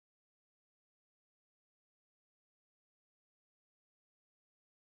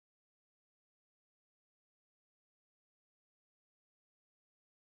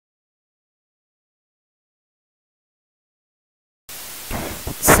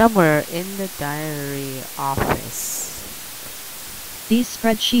somewhere in the diary office. These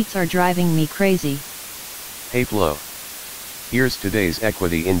spreadsheets are driving me crazy. Hey Flo. Here's today's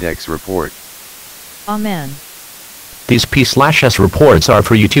equity index report. Aw man. These P/S reports are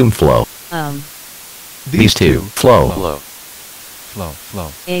for you too, Flo. These two, Flo.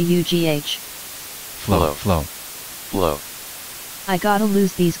 AUGH. Flo. I gotta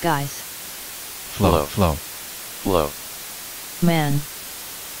lose these guys. Flo. Man.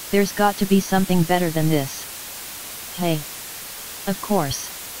 There's got to be something better than this. Hey. Of course.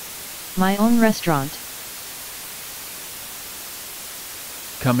 My own restaurant.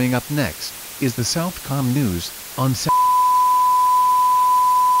 Coming up next is the SouthCom news on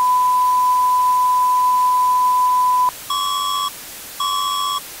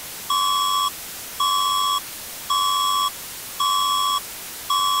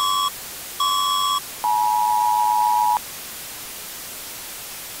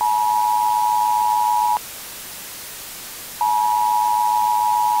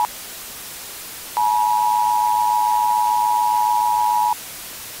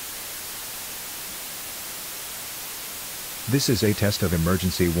This is a test of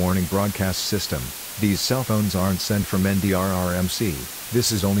emergency warning broadcast system. These cell phones aren't sent from NDRRMC.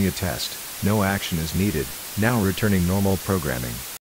 This is only a test. No action is needed. Now returning normal programming.